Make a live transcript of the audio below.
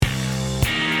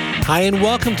Hi, and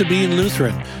welcome to Being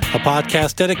Lutheran, a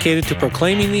podcast dedicated to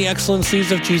proclaiming the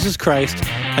excellencies of Jesus Christ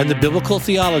and the biblical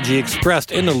theology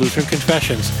expressed in the Lutheran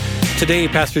Confessions. Today,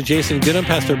 Pastor Jason Goodham,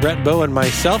 Pastor Brett Bowe, and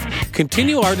myself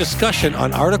continue our discussion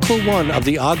on Article 1 of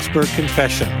the Augsburg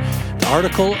Confession, the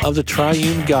article of the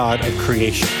triune God of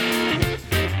creation.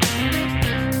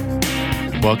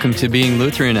 Welcome to Being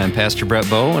Lutheran. I'm Pastor Brett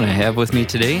Bowe, and I have with me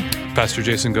today Pastor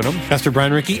Jason Goodham, Pastor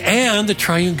Brian Rickey, and the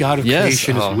triune God of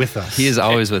creation is with us. He is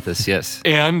always with us, yes.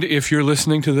 And if you're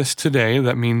listening to this today,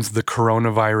 that means the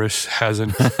coronavirus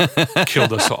hasn't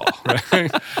killed us all, right?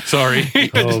 Sorry.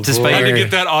 Despite I had to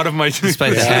get that out of my...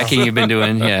 Despite the hacking you've been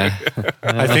doing, yeah.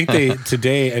 I think they,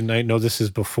 today, and I know this is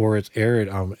before it's aired,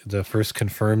 the first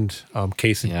confirmed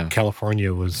case in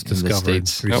California was discovered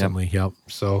recently. Yep.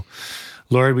 So...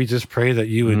 Lord, we just pray that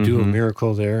you would do a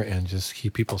miracle there and just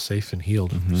keep people safe and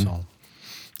healed. So,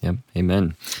 yep,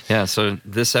 amen. Yeah, so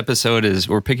this episode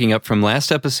we're picking up from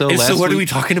last episode. So what are we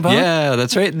talking about? Yeah,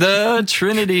 that's right, the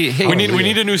Trinity. Hey, we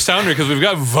need a new sounder because we've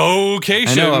got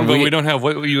vocation, but we don't have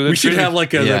what you. We should have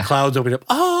like the clouds open up.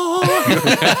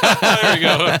 There we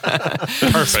go.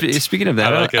 Perfect. Speaking of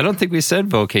that, I don't think we said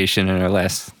vocation in our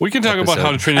last. We can talk episode. about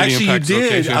how the Trinity impacts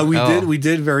vocation. We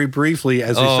did very briefly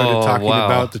as we started talking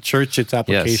about the church, its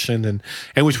application, and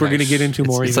which we're going to get into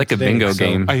more. It's like a bingo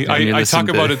game. I talk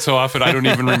about it so often I don't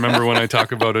even remember when I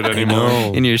talk about it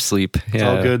anymore. In your sleep. It's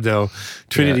all good though.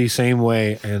 Trinity, same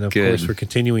way, and of course we're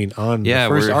continuing on the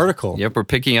first article. Yep, we're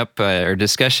picking up our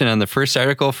discussion on the first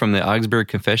article from the Augsburg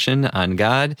Confession on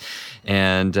God,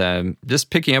 and just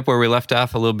picking up where we left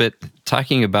off a little bit,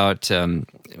 talking about,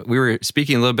 we were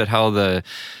speaking a little bit how the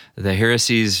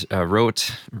heresies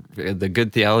wrote the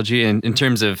good theology in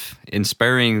terms of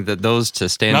inspiring those to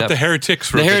stand up. Not the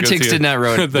heretics wrote the heretics did not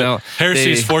write.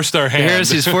 Heresies forced our hand. The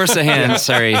heresies forced a hand.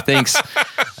 Sorry, thanks.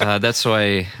 That's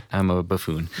why I'm a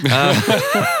buffoon.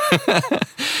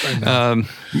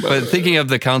 But thinking of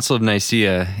the Council of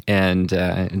Nicaea, and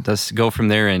let's go from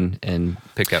there and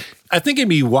pick up. I think it'd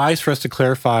be wise for us to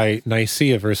clarify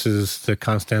Nicaea versus the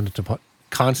Constantinople.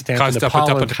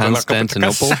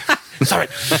 Sorry,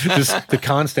 the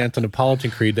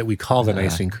Constantinopolitan Creed that we call the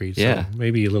Nicene Creed. So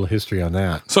maybe a little history on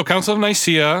that. So Council of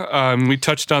Nicaea, we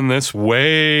touched on this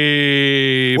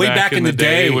way back in the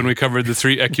day when we covered the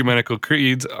three ecumenical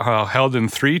creeds held in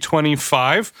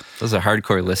 325. Those are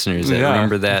hardcore listeners that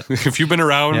remember that. If you've been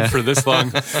around for this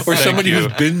long, or somebody who's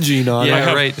binging on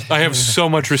it. I have so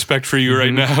much respect for you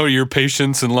right now, your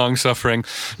patience and long suffering.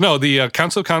 No, the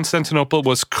Council of Constantinople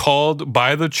was called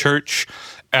by the church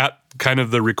at kind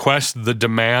of the request, the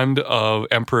demand of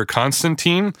Emperor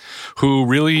Constantine, who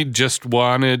really just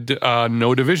wanted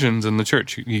no divisions in the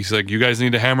church. He's like, you guys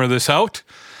need to hammer this out.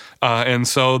 And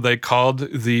so they called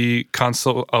the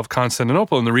Council of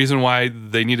Constantinople. And the reason why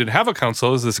they needed to have a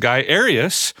council is this guy,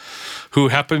 Arius, who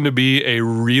happened to be a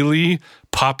really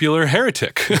popular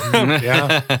heretic.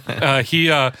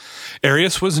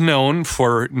 Arius was known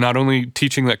for not only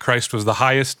teaching that Christ was the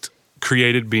highest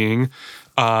created being,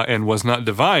 and was not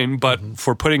divine, but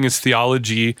for putting his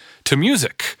theology to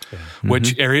music,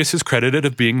 which Arius is credited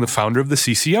of being the founder of the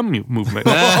CCM movement.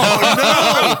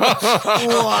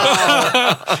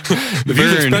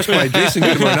 Views expressed by Jason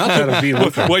Goodham are not that of being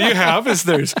Lutheran. What you have is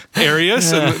there's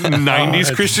Arius and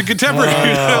 90s Christian contemporary.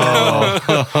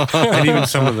 And even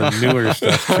some of the newer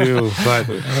stuff too. But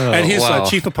and his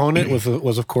chief opponent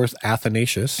was of course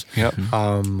Athanasius,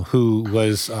 who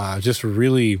was just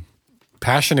really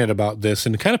passionate about this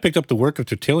and kind of picked up the work of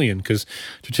Tertullian, because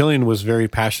Tertullian was very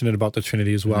passionate about the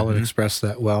Trinity as well and expressed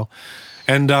that well.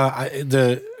 And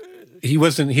he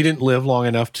didn't live long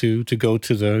enough to go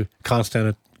to the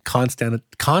Constantinopolitan.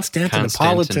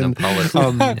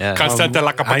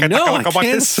 I know, I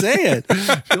can't say it.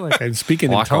 I feel like I'm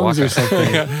speaking in tongues or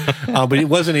something. But he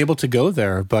wasn't able to go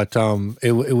there. But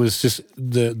it was just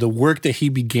the work that he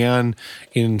began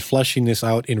in fleshing this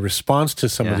out in response to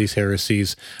some of these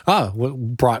heresies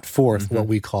brought forth what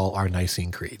we call our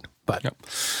Nicene Creed. But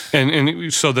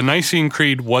and so the Nicene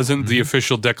Creed wasn't the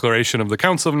official declaration of the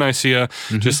Council of Nicaea,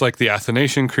 just like the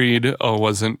Athanasian Creed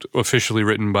wasn't officially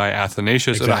written by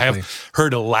Athanasius. Exactly. And I have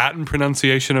heard a Latin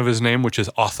pronunciation of his name, which is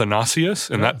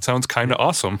Athanasius, and that sounds kind of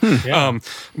awesome.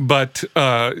 But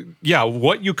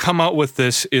what you come out with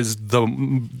this is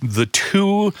the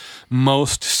two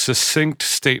most succinct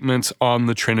statements on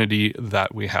the Trinity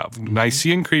that we have.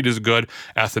 Nicene Creed is good.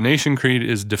 Athanasian Creed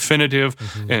is definitive.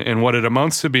 And what it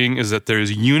amounts to being is that there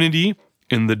is unity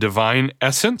in the divine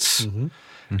essence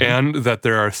and that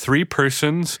there are three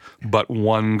persons but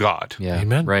one God. Yeah,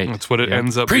 Amen. Right. That's what it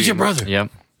ends up Preach being. it, brother.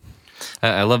 Yep.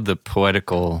 I love the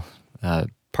poetical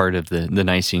part of the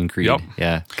Nicene Creed. Yep.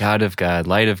 Yeah. God of God,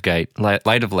 light of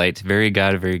light, very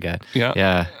God of very God. Yeah.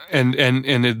 Yeah.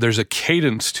 And there's a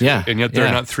cadence to it. And yet there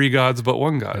are not three gods but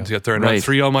one God. Yet there are not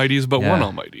three Almighties but one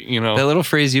Almighty. You know, that little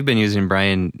phrase you've been using,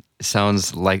 Brian,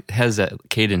 sounds like has that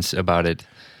cadence about it.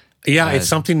 Yeah, it's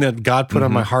something that God put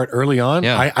on my heart early on.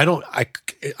 Yeah.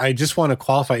 I just want to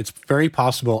qualify. It's very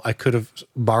possible I could have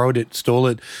borrowed it, stole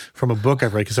it from a book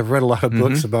I've read, because I've read a lot of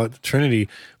books about the Trinity,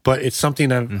 but it's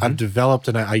something I've developed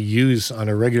and I use on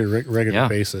a regular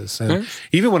basis. And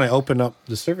even when I open up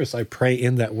the service, I pray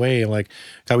in that way. Like,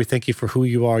 God, we thank you for who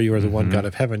you are. You are the one God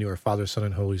of heaven. You are Father, Son,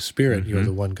 and Holy Spirit. You are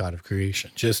the one God of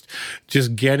creation. Just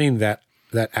getting that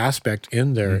aspect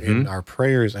in there in our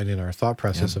prayers and in our thought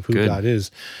process of who God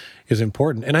is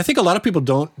important. And I think a lot of people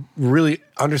don't really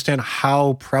understand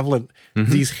how prevalent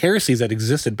these heresies that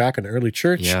existed back in the early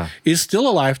church is still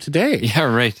alive today. Yeah,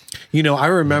 right. You know, I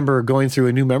remember going through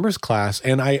a new members class,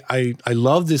 and I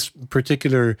love this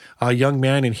particular young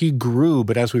man, and he grew.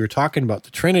 But as we were talking about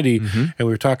the Trinity, and we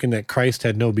were talking that Christ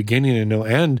had no beginning and no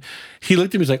end, he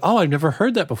looked at me and was like, "Oh, I've never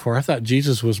heard that before. I thought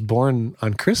Jesus was born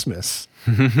on Christmas."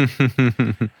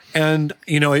 And,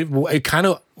 you know, it kind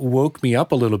of woke me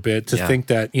up a little bit to think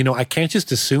that, you know, I can't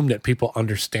just assume that people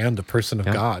understand the person of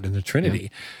God and the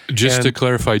Trinity. Just to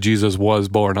clarify, Jesus was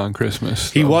born on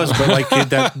Christmas. He was, but like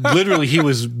that, literally he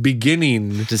was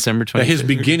beginning. December 25th. His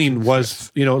beginning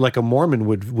was, you know, like a Mormon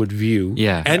would view.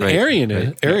 Yeah. And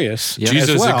right, Arius. Yeah.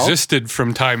 Jesus as well. existed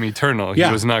from time eternal. He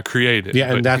was not created.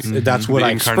 Yeah, and that's what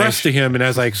I expressed to him. And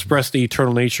as I expressed the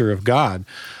eternal nature of God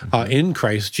in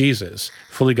Christ Jesus,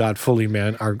 fully God, fully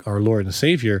man, our Lord and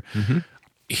Savior,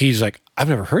 he's like, I've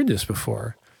never heard this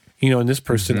before. You know, and this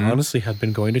person honestly had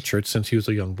been going to church since he was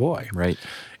a young boy. Right.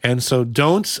 And so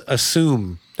don't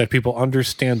assume that people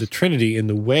understand the Trinity in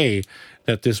the way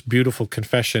that this beautiful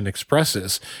confession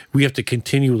expresses. We have to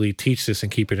continually teach this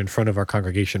and keep it in front of our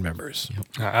congregation members.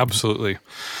 Absolutely.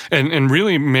 And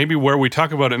really, maybe where we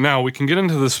talk about it now, we can get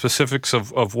into the specifics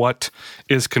of what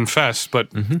is confessed, but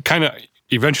kind of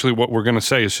eventually what we're going to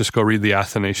say is just go read the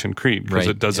Athanasian Creed, because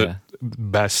it does it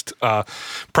best.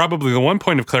 Probably the one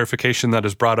point of clarification that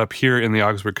is brought up here in the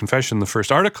Augsburg Confession, the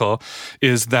first article,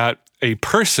 is that a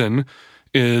person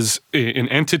is an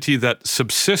entity that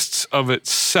subsists of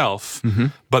itself,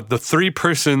 but the three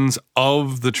persons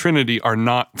of the Trinity are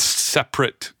not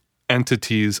separate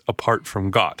entities apart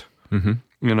from God.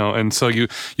 You know, and so you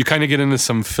kind of get into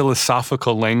some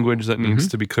philosophical language that needs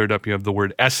to be cleared up. You have the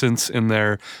word essence in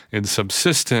there, and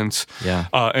subsistence. Yeah.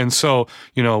 And so,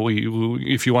 you know,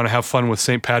 if you want to have fun with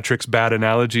St. Patrick's bad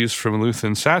analogies from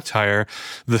Lutheran satire,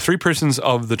 the three persons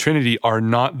of the Trinity are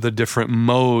not the different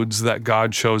modes that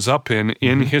God shows up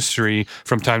in history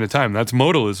from time to time. That's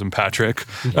modalism, Patrick.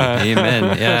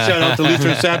 Amen. Yeah. Shout out to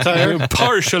Lutheran satire.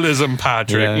 Partialism,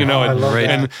 Patrick. You know,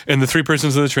 and the three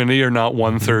persons of the Trinity are not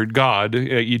one-third God,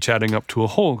 each adding up to a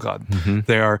whole God.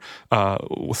 They are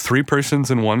three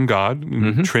persons in one God,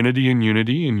 Trinity and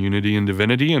unity and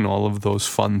divinity, and all of those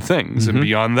fun things. And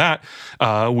beyond that,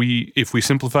 if we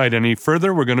simplify it any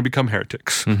further, we're going to become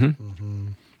heretics.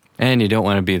 And you don't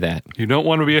want to be that. You don't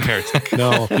want to be a heretic.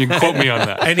 No. You can quote me on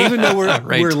that. And even though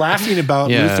we're laughing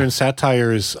about Lutheran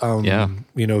satire's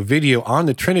you know, video on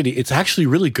the Trinity, it's actually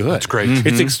really good. It's great.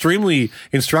 It's extremely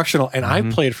instructional, and I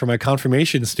play it for my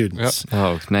confirmation students.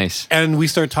 Oh, nice. And we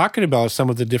start talking about some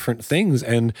of the different things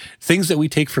and things that we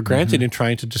take for granted in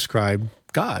trying to describe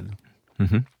God.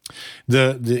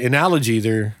 The analogy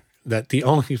there, that the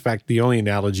only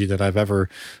analogy that I've ever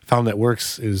found that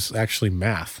works is actually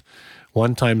math.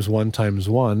 1 times 1 times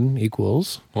 1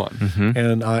 equals 1.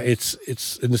 And it's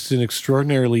an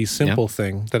extraordinarily simple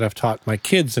thing that I've taught my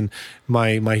kids. And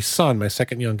my son, my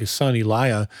second youngest son,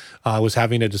 Elijah, was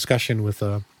having a discussion with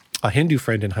a Hindu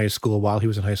friend in high school while he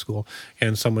was in high school,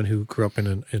 and someone who grew up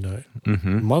in a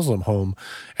Muslim home.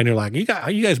 And they're like, you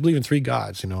guys believe in 3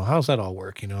 gods, you know, how's that all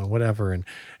work, you know, whatever.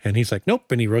 And he's like,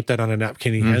 nope. And he wrote that on a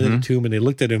napkin. He handed it to him, and they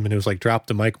looked at him, and it was like, drop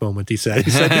the mic moment. He said,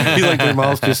 he's like, their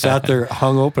mouths just sat there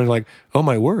hung open, like, oh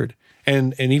my word.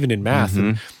 And even in math,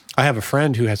 and I have a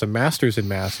friend who has a master's in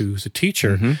math, who's a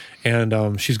teacher,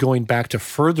 and she's going back to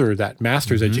further that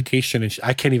master's education, and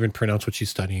I can't even pronounce what she's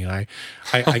studying. I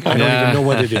don't even know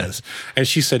what it is. And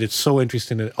she said it's so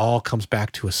interesting that it all comes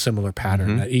back to a similar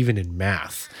pattern, that even in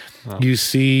math, you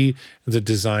see the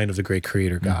design of the great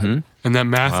creator God. And that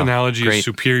math analogy is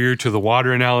superior to the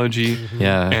water analogy,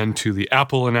 and to the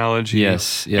apple analogy, and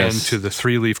to the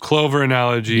 3-leaf clover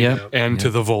analogy, and to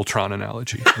the Voltron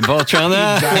analogy. Voltron.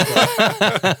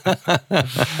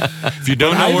 If you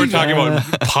don't know what we're talking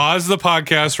about, pause the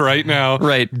podcast right now.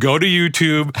 Right. Go to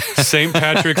YouTube, St.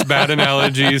 Patrick's bad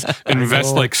analogies,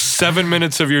 invest like 7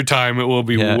 minutes of your time. It will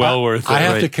be well worth it. I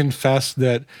have to confess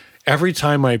that every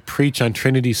time I preach on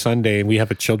Trinity Sunday and we have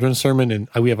a children's sermon and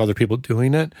we have other people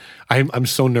doing it, I'm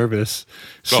so nervous.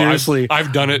 Seriously.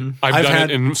 I've done it. I've done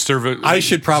it in service. I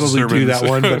should probably do that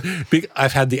one, but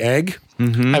I've had the egg.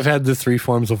 I've had the 3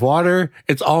 forms of water.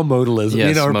 It's all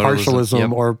modalism, or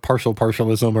partialism or partial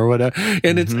partialism or whatever.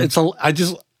 And I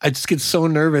just get so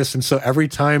nervous. And so every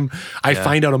time I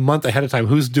find out a month ahead of time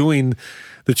who's doing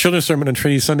the children's sermon on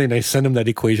Trinity Sunday, and I send them that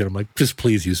equation. I'm like, just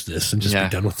please use this and just be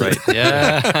done with it.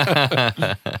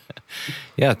 Yeah.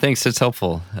 Yeah, thanks. That's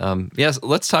helpful. Yes,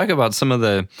 let's talk about some of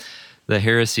the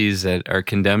heresies that are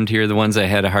condemned here, the ones I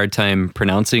had a hard time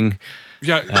pronouncing.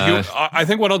 Yeah, I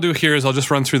think what I'll do here is I'll just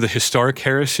run through the historic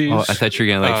heresies. Oh, I thought you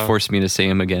were going to force me to say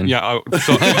them again. Yeah,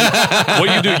 so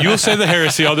what you do, you'll say the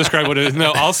heresy, I'll describe what it is.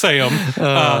 No, I'll say them.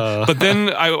 But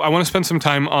then I want to spend some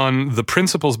time on the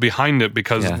principles behind it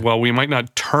because, while we might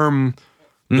not term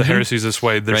the heresies this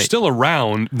way, they're still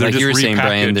around. They're like just you were saying,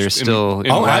 Brian, they're still...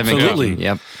 absolutely.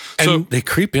 Yep. And they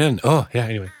creep in. Oh, yeah,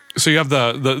 anyway. So you have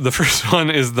the first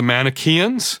one is the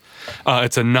Manichaeans.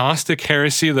 It's a Gnostic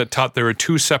heresy that taught there were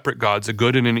 2 separate gods, a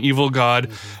good and an evil God.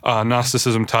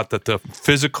 Gnosticism taught that the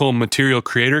physical, material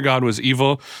creator God was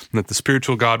evil, and that the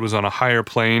spiritual God was on a higher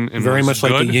plane and very much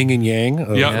good. like the yin and yang.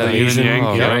 The yin and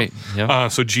yang. Right.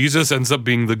 Yep. So Jesus ends up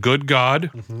being the good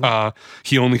God.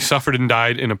 He only suffered and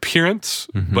died in appearance,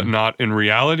 but not in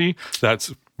reality.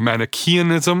 That's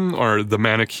Manichaeanism, or the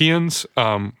Manichaeans.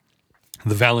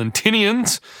 The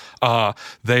Valentinians,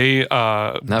 they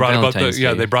brought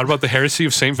about the heresy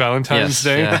of Saint Valentine's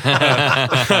Day.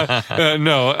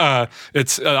 Yeah.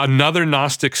 It's another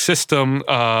Gnostic system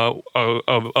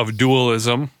of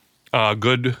dualism: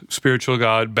 good spiritual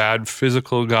God, bad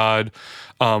physical God.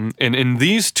 And in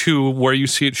these 2, where you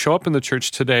see it show up in the church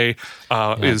today,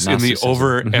 is in the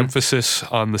overemphasis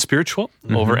on the spiritual,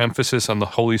 overemphasis on the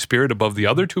Holy Spirit above the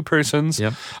other 2 persons.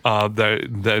 Yep.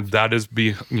 That is,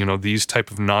 these type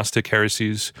of Gnostic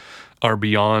heresies are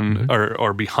beyond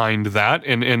or behind that,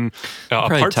 and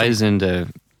probably ties into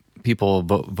people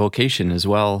vocation as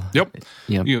well. Yep.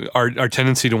 Our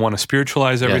tendency to want to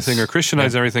spiritualize everything or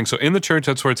Christianize everything. So in the church,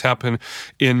 that's where it's happened.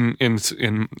 In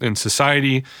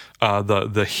society,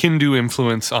 the Hindu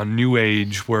influence on New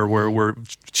Age, where we're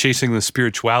chasing the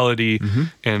spirituality,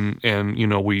 and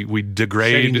we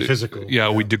degrade the physical.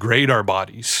 We degrade our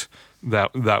bodies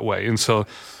that way, and so.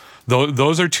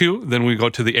 Those are 2. Then we go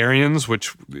to the Arians,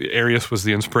 which Arius was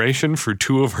the inspiration for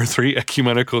 2 of our 3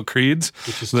 ecumenical creeds,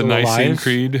 which is the Nicene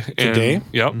Creed today.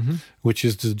 And, which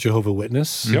is the Jehovah's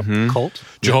Witness cult.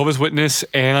 Jehovah's Witness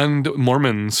and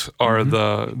Mormons are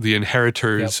the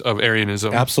inheritors of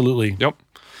Arianism. Absolutely. Yep.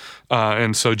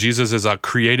 And so Jesus is a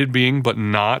created being, but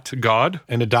not God.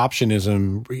 And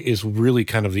adoptionism is really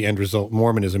kind of the end result.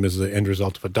 Mormonism is the end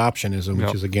result of adoptionism,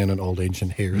 which is, again, an old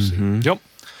ancient heresy. Yep.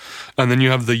 And then you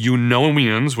have the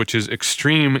Eunomians, which is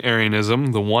extreme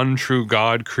Arianism. The one true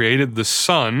God created the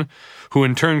Son, who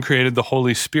in turn created the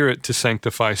Holy Spirit to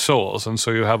sanctify souls. And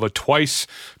so you have a twice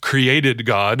created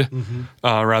God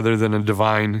rather than a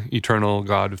divine, eternal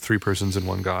God of 3 persons in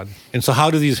one God. And so how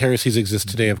do these heresies exist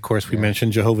today? Of course, we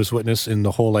mentioned Jehovah's Witness in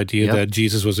the whole idea that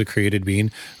Jesus was a created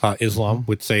being. Islam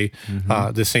would say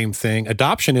the same thing.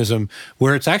 Adoptionism,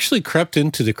 where it's actually crept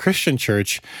into the Christian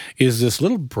church, is this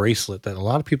little bracelet that a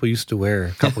lot of people used to wear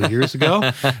a couple of years ago.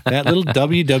 That little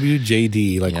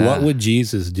WWJD, what would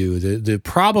Jesus do? The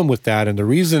problem with that, and the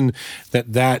reason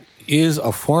that is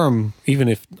a form, even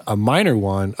if a minor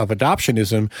one, of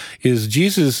adoptionism, is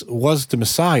Jesus was the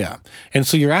Messiah. And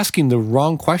so you're asking the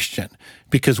wrong question,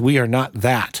 because we are not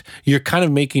that. You're kind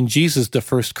of making Jesus the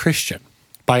first Christian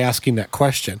by asking that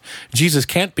question. Jesus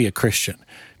can't be a Christian,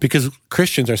 because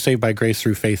Christians are saved by grace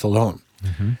through faith alone.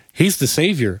 He's the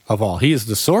Savior of all. He is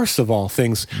the source of all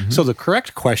things. So the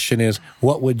correct question is,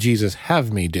 what would Jesus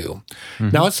have me do?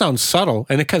 Now, it sounds subtle,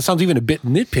 and it kind of sounds even a bit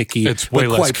nitpicky. It's way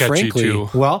less catchy,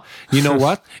 too. Well, you know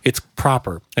what? It's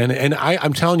proper. And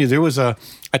I'm telling you, there was a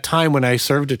time when I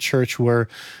served a church where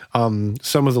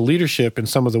some of the leadership and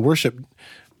some of the worship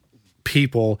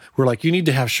people were like, you need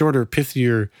to have shorter,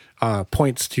 pithier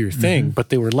points to your thing, but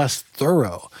they were less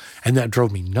thorough. And that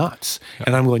drove me nuts.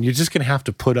 And I'm going, you're just going to have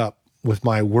to put up with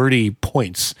my wordy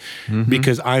points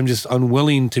because I'm just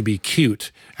unwilling to be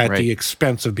cute at the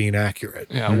expense of being accurate.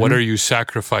 Yeah. What are you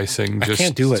sacrificing just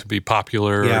can't do it. to be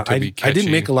popular or to be catchy? I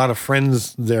didn't make a lot of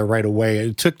friends there right away.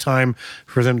 It took time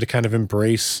for them to kind of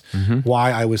embrace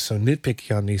why I was so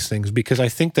nitpicky on these things, because I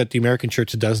think that the American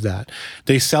church does that.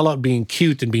 They sell out being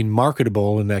cute and being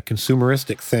marketable and that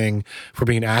consumeristic thing for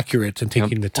being accurate and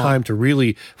taking the time to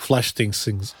really flesh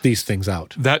these things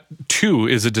out. That, too,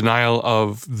 is a denial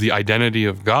of the identity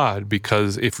of God,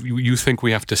 because if you think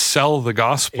we have to sell the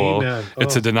gospel,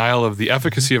 it's a denial of the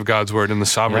efficacy of God's word and the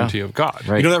sovereignty of God.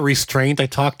 Right. You know that restraint I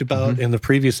talked about in the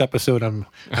previous episode? I'm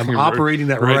operating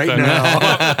that right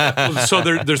now. So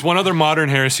there's one other modern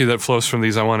heresy that flows from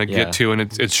these I want to get to, and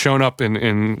it's shown up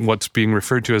in what's being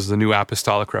referred to as the New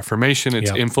Apostolic Reformation.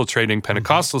 It's infiltrating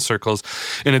Pentecostal circles,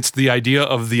 and it's the idea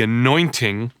of the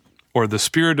anointing or the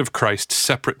Spirit of Christ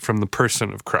separate from the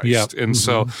person of Christ. And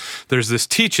so there's this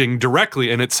teaching directly,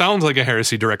 and it sounds like a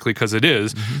heresy directly because it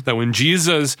is, that when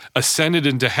Jesus ascended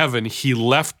into heaven, he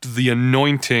left the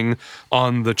anointing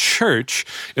on the church,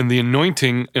 and the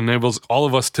anointing enables all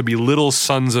of us to be little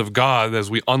sons of God as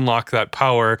we unlock that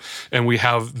power, and we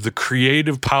have the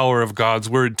creative power of God's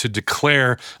word to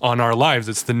declare on our lives.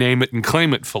 It's the name it and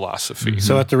claim it philosophy.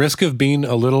 So at the risk of being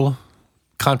a little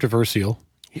controversial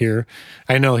here,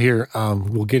 I know here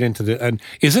we'll get into the, and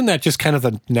isn't that just kind of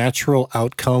a natural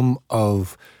outcome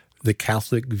of the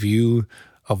Catholic view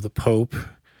of the Pope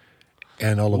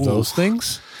and all of those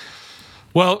things?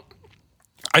 Well,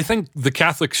 I think the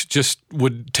Catholics just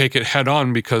would take it head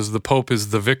on because the Pope is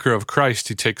the vicar of Christ.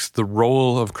 He takes the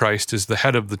role of Christ as the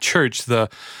head of the church.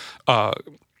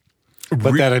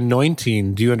 But that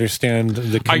anointing, do you understand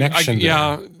the connection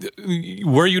there?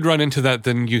 Where you'd run into that,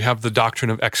 then you have the doctrine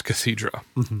of ex cathedra,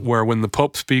 where when the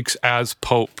Pope speaks as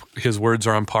Pope, his words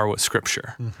are on par with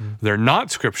Scripture. They're not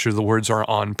Scripture, the words are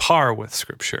on par with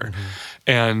Scripture.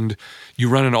 And you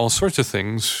run into all sorts of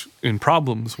things in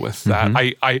problems with that.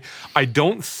 I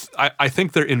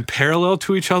think they're in parallel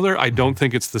to each other. I don't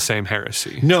think it's the same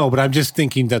heresy. No, but I'm just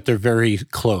thinking that they're very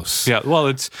close. Yeah,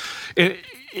 well,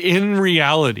 in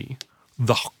reality,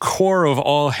 the core of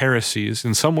all heresies,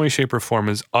 in some way, shape, or form,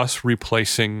 is us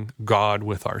replacing God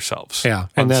with ourselves. Yeah,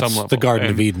 and that's the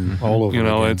Garden of Eden all over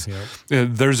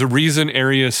again. There's a reason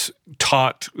Arius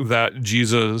taught that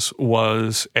Jesus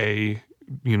was a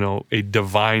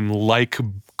divine-like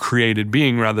created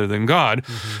being rather than God,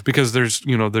 because there's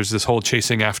this whole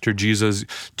chasing after Jesus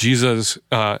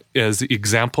as the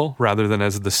example rather than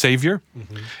as the Savior,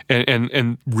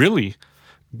 and really,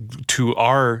 to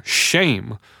our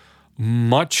shame,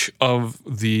 much of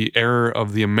the error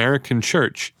of the American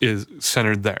church is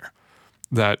centered there.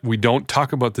 That we don't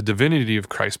talk about the divinity of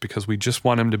Christ because we just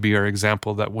want him to be our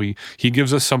example, that he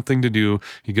gives us something to do.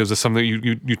 He gives us something,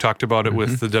 you talked about it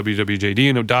with the WWJD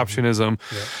and adoptionism,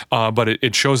 but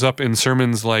it shows up in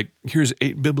sermons like, here's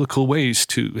 8 biblical ways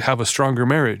to have a stronger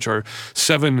marriage, or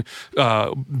 7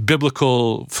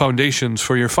 biblical foundations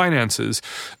for your finances.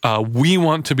 We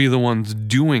want to be the ones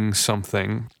doing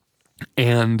something,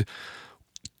 and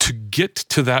to get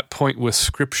to that point with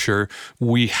Scripture,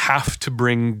 we have to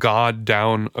bring God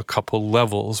down a couple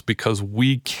levels, because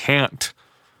we can't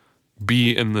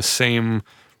be in the same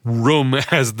room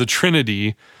as the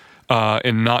Trinity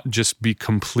and not just be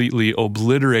completely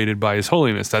obliterated by his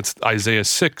holiness. That's Isaiah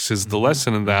 6 is the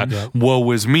lesson of that.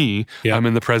 Woe is me. I'm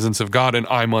in the presence of God and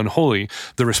I'm unholy.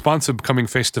 The response of coming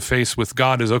face to face with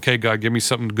God is, okay, God, give me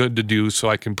something good to do so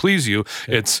I can please you.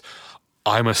 It's,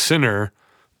 I'm a sinner.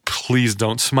 Please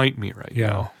don't smite me right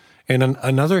now. And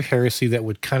another heresy that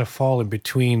would kind of fall in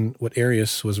between what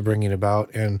Arius was bringing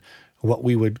about and what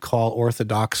we would call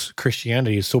Orthodox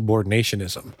Christianity is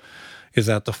subordinationism, is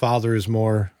that the Father is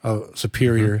more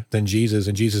superior than Jesus,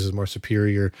 and Jesus is more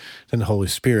superior than the Holy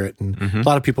Spirit. And a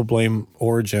lot of people blame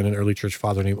Origen, an early church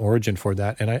father named Origen, for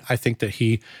that. And I think that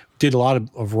he did a lot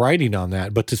of writing on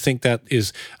that, but to think that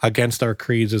is against our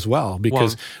creeds as well,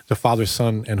 because the Father,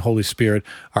 Son, and Holy Spirit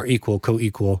are equal,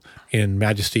 co-equal in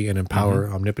majesty and in power,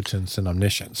 omnipotence, and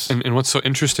omniscience. And what's so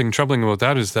interesting and troubling about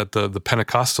that is that the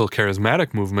Pentecostal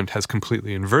charismatic movement has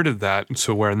completely inverted that,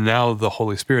 so where now the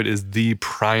Holy Spirit is the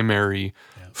primary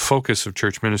focus of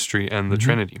church ministry and the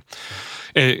Trinity.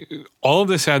 All of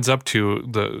this adds up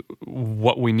to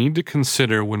what we need to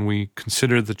consider when we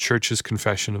consider the church's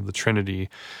confession of the Trinity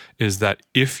is that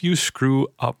if you screw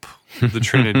up the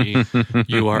Trinity,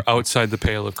 you are outside the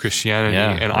pale of Christianity.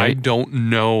 I don't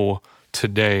know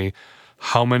today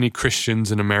how many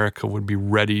Christians in America would be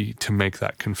ready to make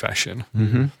that confession.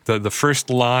 The first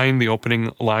line, the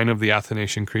opening line of the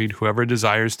Athanasian Creed, whoever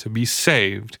desires to be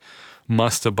saved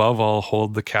must above all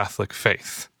hold the Catholic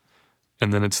faith.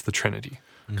 and then it's the Trinity.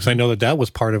 Because I know that was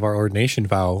part of our ordination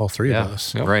vow, all three of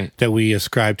us. Right. That we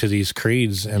ascribe to these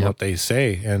creeds and what they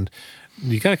say. And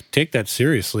you got to take that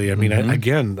seriously. I mean,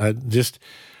 just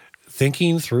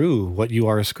thinking through what you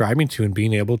are ascribing to and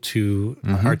being able to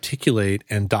articulate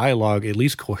and dialogue at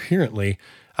least coherently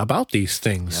about these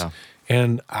things. Yeah.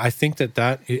 And I think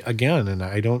that again, and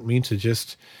I don't mean to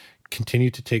just continue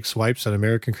to take swipes at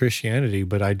American Christianity,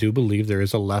 but I do believe there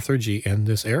is a lethargy in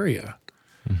this area.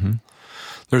 Mm-hmm.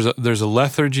 There's a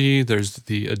lethargy, there's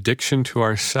the addiction to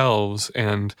ourselves,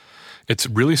 and it's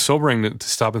really sobering to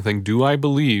stop and think, do I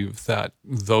believe that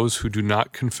those who do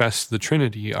not confess the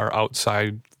Trinity are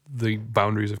outside the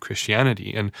boundaries of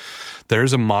Christianity? And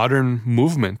there's a modern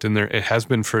movement, and it has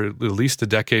been for at least a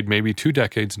decade, maybe 2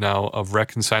 decades now, of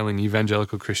reconciling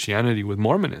evangelical Christianity with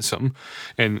Mormonism.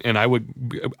 And I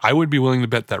would be willing to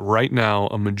bet that right now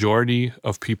a majority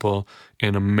of people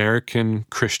in American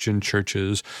Christian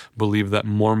churches believe that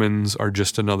Mormons are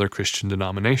just another Christian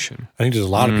denomination. I think there's a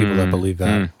lot of people that believe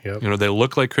that. Yep. You know, they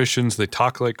look like Christians, they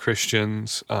talk like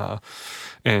Christians,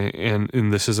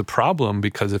 and this is a problem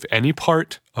because if any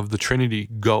part of the Trinity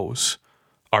goes,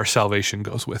 our salvation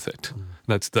goes with it.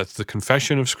 That's the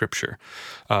confession of Scripture.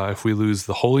 If we lose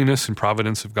the holiness and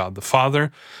providence of God the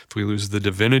Father, if we lose the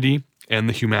divinity and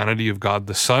the humanity of God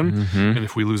the Son, and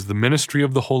if we lose the ministry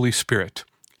of the Holy Spirit,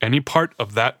 any part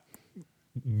of that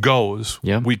goes,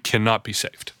 we cannot be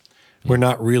saved. We're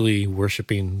not really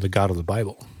worshiping the God of the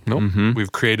Bible. No,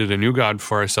 we've created a new God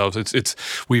for ourselves.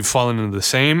 We've fallen into the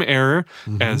same error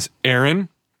as Aaron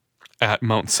at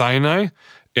Mount Sinai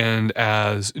and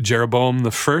as Jeroboam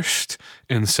the first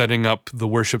in setting up the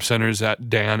worship centers at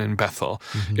Dan and Bethel.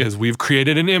 Is we've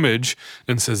created an image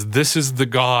and says, this is the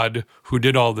God who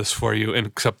did all this for you, and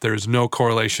except there's no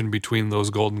correlation between those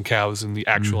golden calves and the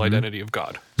actual identity of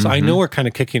God. So I know we're kind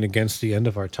of kicking against the end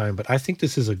of our time, but I think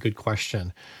this is a good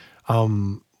question.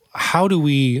 How do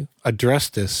we address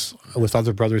this with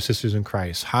other brothers and sisters in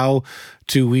Christ? How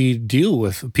do we deal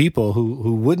with people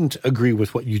who wouldn't agree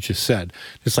with what you just said?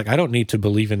 It's like, I don't need to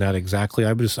believe in that exactly.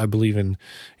 I believe in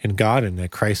God and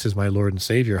that Christ is my Lord and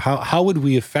Savior. How would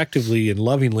we effectively and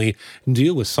lovingly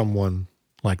deal with someone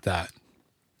like that?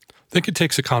 I think it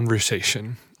takes a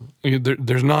conversation.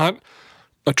 There's not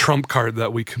a trump card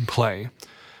that we can play.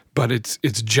 But it's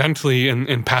gently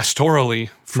and pastorally,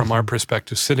 from our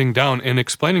perspective, sitting down and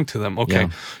explaining to them, okay,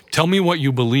 tell me what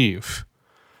you believe.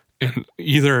 And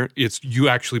either it's you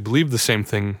actually believe the same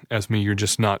thing as me, you're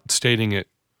just not stating it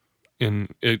in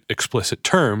explicit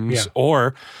terms,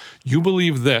 or you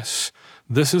believe this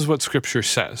is what Scripture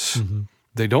says.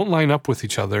 They don't line up with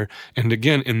each other. And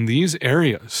again, in these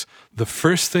areas, the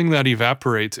first thing that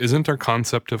evaporates isn't our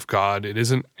concept of God. It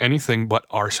isn't anything but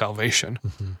our salvation.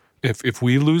 If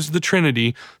we lose the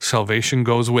Trinity, salvation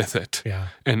goes with it. Yeah.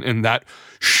 And that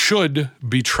should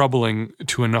be troubling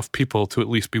to enough people to at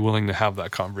least be willing to have that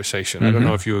conversation. I don't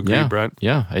know if you agree, Brett.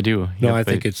 Yeah, I do. No, I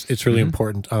think it's really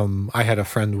important. I had a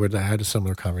friend where I had a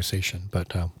similar conversation,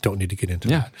 but don't need to get into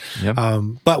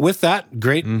that. But with that,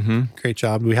 great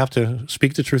job. We have to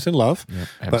speak the truth in love.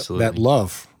 Absolutely. But that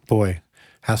love, boy,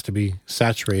 has to be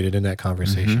saturated in that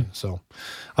conversation. So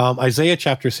Isaiah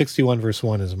chapter 61 verse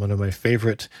 1 is one of my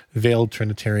favorite veiled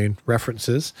Trinitarian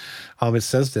references. It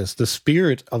says this: the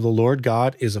Spirit of the Lord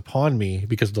God is upon me,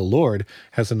 because the Lord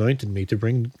has anointed me to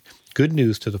bring good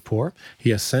news to the poor.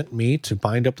 He has sent me to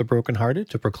bind up the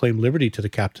brokenhearted, to proclaim liberty to the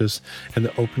captives, and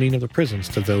the opening of the prisons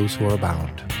to those who are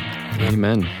bound.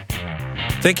 Amen.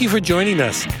 Thank you for joining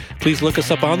us. Please look us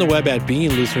up on the web at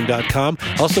beinglutheran.com.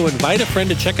 Also, invite a friend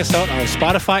to check us out on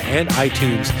Spotify and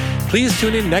iTunes. Please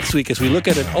tune in next week as we look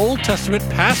at an Old Testament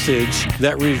passage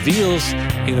that reveals,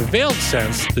 in a veiled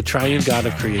sense, the triune God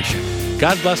of creation.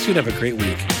 God bless you and have a great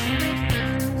week.